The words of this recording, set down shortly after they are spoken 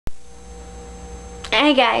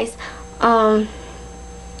Hey guys, I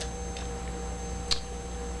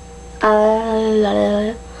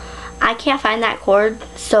can't find that cord,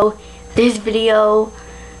 so this video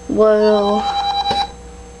was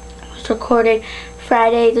recorded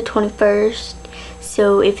Friday the 21st.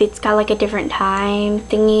 So if it's got like a different time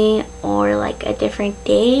thingy or like a different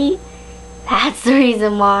date, that's the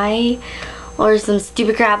reason why. Or some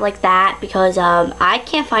stupid crap like that, because I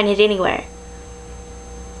can't find it anywhere.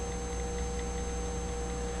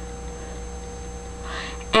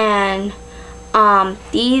 And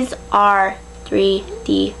these are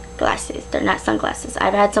 3D glasses. They're not sunglasses.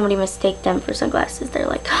 I've had somebody mistake them for sunglasses. They're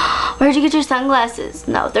like, where'd you get your sunglasses?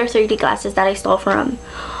 No, they're 3D glasses that I stole from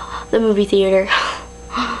the movie theater.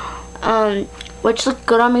 Which look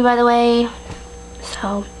good on me, by the way.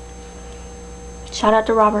 So shout out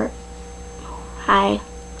to Robert. Hi.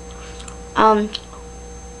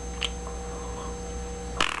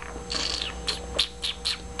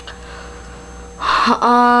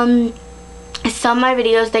 Some of my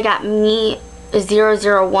videos, they got me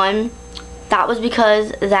 001. That was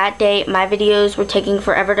because that day my videos were taking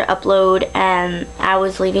forever to upload and I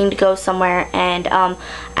was leaving to go somewhere, and I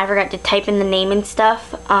forgot to type in the name and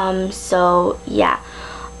stuff. So yeah,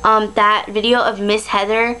 that video of Miss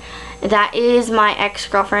Heather, that is my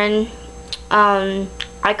ex-girlfriend.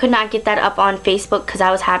 I could not get that up on Facebook because I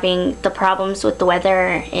was having the problems with the weather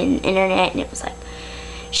and internet, and it was like,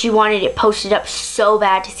 she wanted it posted up so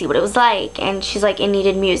bad to see what it was like, and she's like, it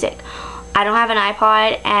needed music. I don't have an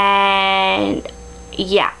iPod, and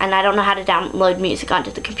yeah, and I don't know how to download music onto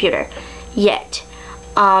the computer yet.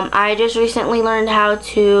 I just recently learned how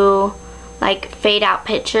to like fade out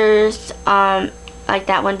pictures, like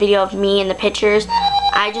that one video of me in the pictures.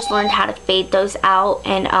 I just learned how to fade those out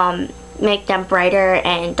and make them brighter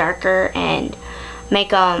and darker and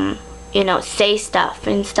make them, you know, say stuff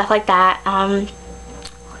and stuff like that.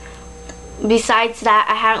 Besides that,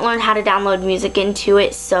 I haven't learned how to download music into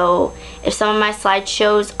it, so if some of my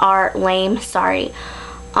slideshows are lame, sorry.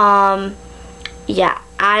 Yeah,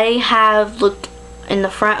 I have looked in the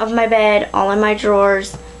front of my bed, all in my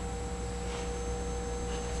drawers.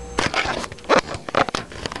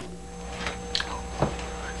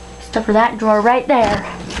 Except for that drawer right there.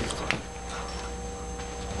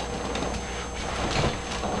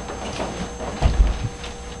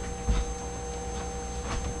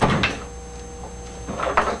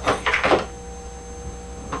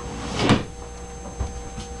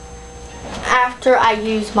 After I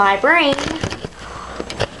use my brain,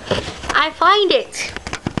 I find it.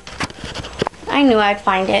 I knew I'd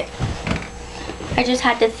find it. I just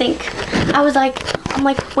had to think. I'm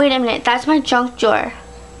like, wait a minute, that's my junk drawer.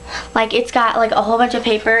 Like, it's got like a whole bunch of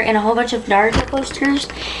paper and a whole bunch of Naruto posters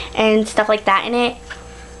and stuff like that in it.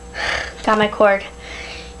 Got my cord.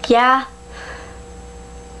 Yeah.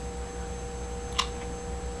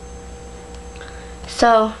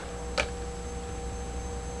 So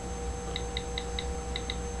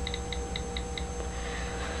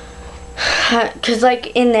because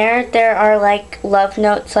like in there are like love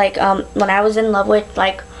notes, like when I was in love with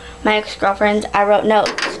like my ex-girlfriends, I wrote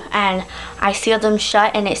notes and I sealed them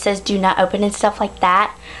shut, and it says do not open and stuff like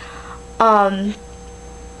that.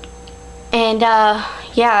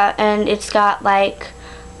 Yeah, and it's got like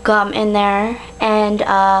gum in there and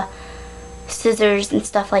scissors and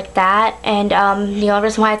stuff like that, and the only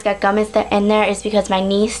reason why it's got gum in there is because my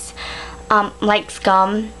niece likes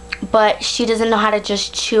gum, but she doesn't know how to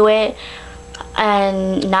just chew it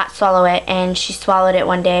and not swallow it, and she swallowed it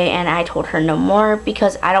one day, and I told her no more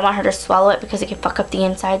because I don't want her to swallow it because it can fuck up the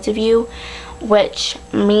insides of you, which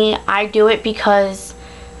I do it because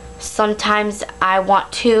sometimes I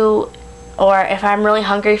want to, or if I'm really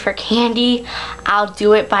hungry for candy, I'll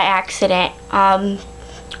do it by accident.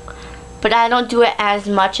 But I don't do it as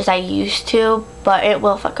much as I used to, but it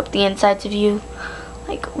will fuck up the insides of you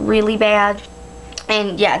like really bad.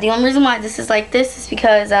 And yeah, the only reason why this is like this is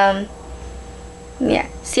because yeah,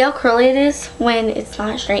 see how curly it is when it's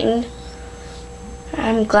not straightened?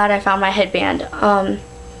 I'm glad I found my headband.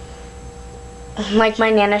 Like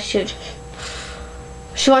my Nana, she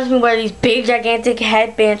wants me to wear these big gigantic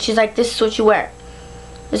headbands. She's like, this is what you wear.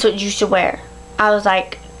 This is what you should wear. I was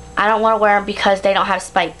like, I don't want to wear them because they don't have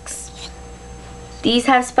spikes. These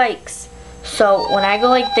have spikes. So when I go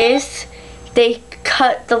like this, they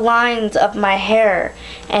cut the lines of my hair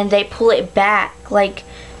and they pull it back, like,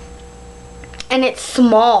 and it's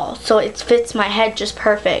small, so it fits my head just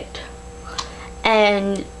perfect.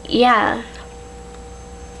 And yeah,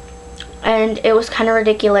 and it was kind of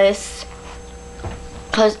ridiculous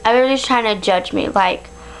because everybody's trying to judge me. Like,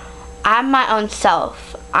 I'm my own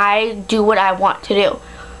self. I do what I want to do.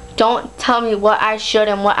 Don't tell me what I should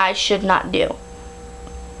and what I should not do,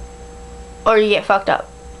 or you get fucked up.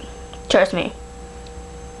 Trust me.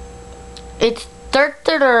 It's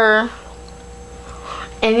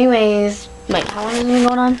anyways, wait, how long has it been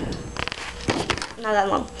going on? Not that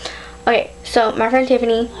long. Okay, so my friend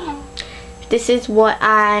Tiffany, this is what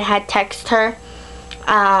I had texted her,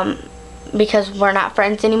 because we're not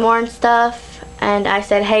friends anymore and stuff. And I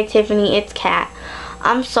said, hey Tiffany, it's Kat.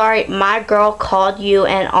 I'm sorry my girl called you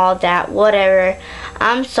and all that, whatever.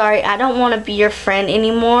 I'm sorry, I don't want to be your friend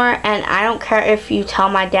anymore, and I don't care if you tell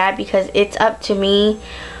my dad, because it's up to me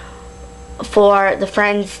for the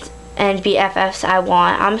friends and BFFs I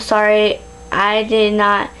want. I'm sorry, I did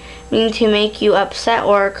not mean to make you upset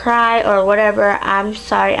or cry or whatever. I'm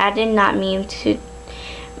sorry, I did not mean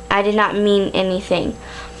anything.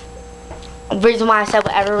 The reason why I said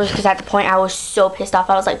whatever was because at the point I was so pissed off.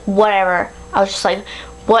 I was like, whatever. I was just like,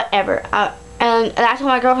 whatever. And that's when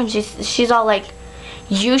my girlfriend, she's all like,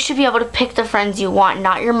 you should be able to pick the friends you want,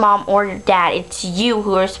 not your mom or your dad. It's you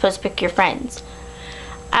who are supposed to pick your friends.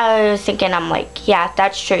 I was thinking, I'm like, yeah,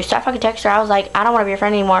 that's true. So I fucking text her. I was like, I don't want to be your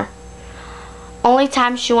friend anymore. Only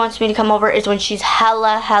time she wants me to come over is when she's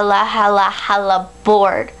hella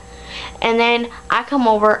bored. And then I come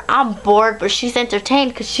over, I'm bored, but she's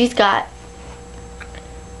entertained because she's got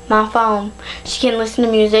my phone. She can listen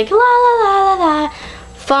to music. La la la la la.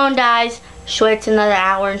 Phone dies. She waits another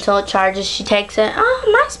hour until it charges. She takes it.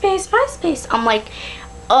 Oh, MySpace. I'm like,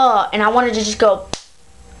 and I wanted to just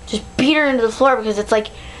beat her into the floor, because it's like,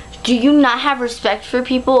 do you not have respect for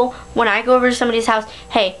people? When I go over to somebody's house,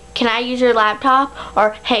 hey, can I use your laptop?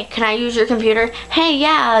 Or, hey, can I use your computer? Hey,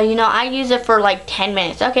 yeah, you know, I use it for like 10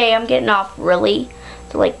 minutes. Okay, I'm getting off. Really?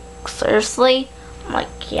 They're like, seriously? I'm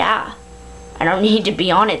like, yeah. I don't need to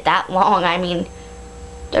be on it that long. I mean,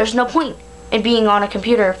 there's no point in being on a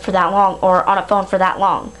computer for that long or on a phone for that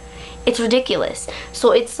long. It's ridiculous.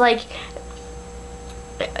 So it's like,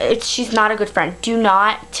 she's not a good friend. Do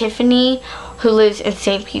not, Tiffany, who lives in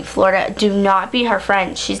St. Pete, Florida, do not be her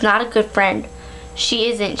friend. She's not a good friend.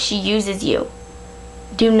 She isn't. She uses you.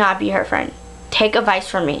 Do not be her friend. Take advice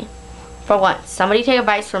from me. For once, somebody take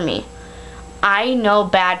advice from me. I know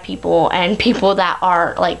bad people and people that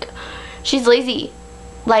are like, she's lazy.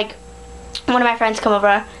 Like, one of my friends come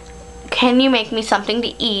over, can you make me something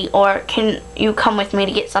to eat, or can you come with me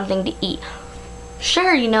to get something to eat?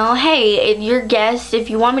 Sure, you know, hey, you're guest.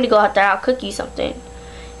 If you want me to go out there, I'll cook you something.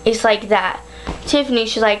 It's like that. Tiffany,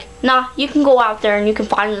 she's like, nah, you can go out there and you can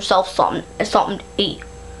find yourself something to eat.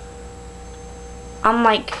 I'm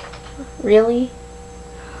like, really?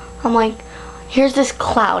 I'm like, here's this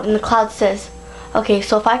cloud, and the cloud says, okay,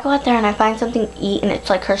 so if I go out there and I find something to eat, and it's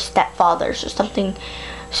like her stepfather's or something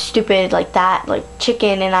stupid like that, like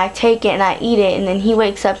chicken, and I take it and I eat it, and then he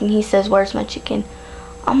wakes up and he says, where's my chicken?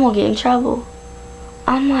 I'm gonna get in trouble.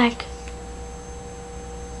 I'm like,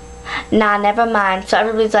 nah, never mind. So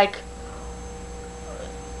everybody's like,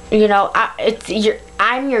 you know,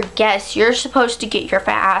 I'm your guest. You're supposed to get your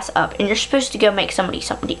fat ass up, and you're supposed to go make somebody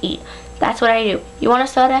something to eat. That's what I do. You want a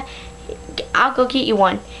soda? I'll go get you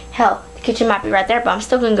one. Hell, the kitchen might be right there, but I'm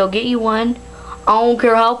still gonna go get you one. I don't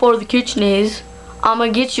care how far the kitchen is. I'm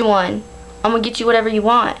gonna get you one. I'm gonna get you whatever you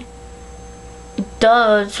want.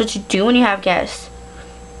 Duh, that's what you do when you have guests.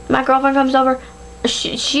 My girlfriend comes over.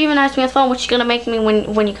 She even asked me on the phone, what's she gonna make me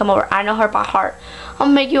when you come over? I know her by heart. I'm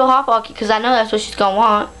gonna make you a Hot Pocket, because I know that's what she's gonna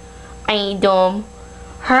want. I ain't dumb.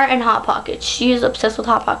 Her and Hot Pockets. She is obsessed with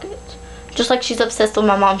Hot Pockets. Just like she's obsessed with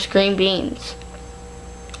my mom's green beans.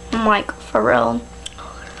 I'm like, for real.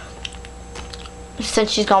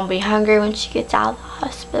 Since she's gonna be hungry when she gets out of the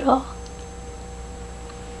hospital.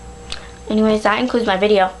 Anyways, that includes my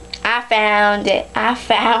video. I found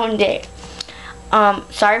it.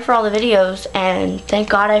 Sorry for all the videos, and thank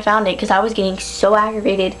God I found it, because I was getting so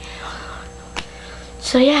aggravated.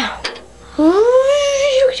 So yeah.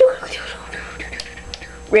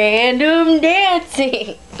 Random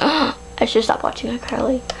dancing. I should stop watching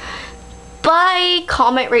iCarly. Bye.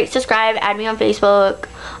 Comment, rate, subscribe, add me on Facebook.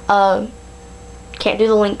 Can't do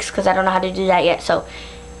the links because I don't know how to do that yet. So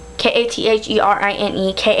KATHERINE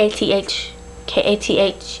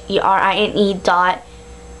dot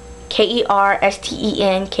KERSTEN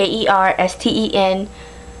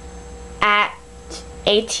at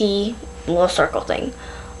AT, little circle thing,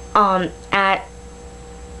 at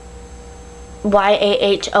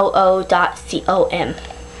YAHOO.com.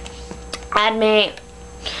 Add me.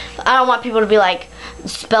 I don't want people to be like,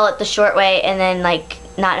 spell it the short way and then like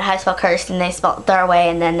not how to spell curse, and they spell it their way,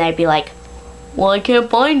 and then they'd be like, well, I can't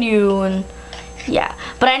find you, and Yeah,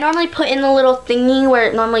 but I normally put in the little thingy where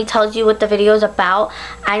it normally tells you what the video is about.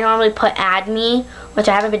 I normally put add me, which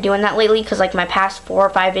I haven't been doing that lately because like my past 4 or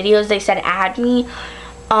 5 videos they said add me.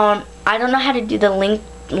 I don't know how to do the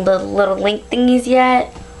little link thingies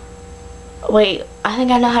yet. Wait, I think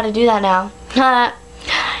I know how to do that now.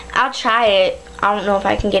 I'll try it. I don't know if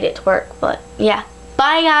I can get it to work, but yeah.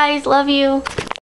 Bye guys, love you.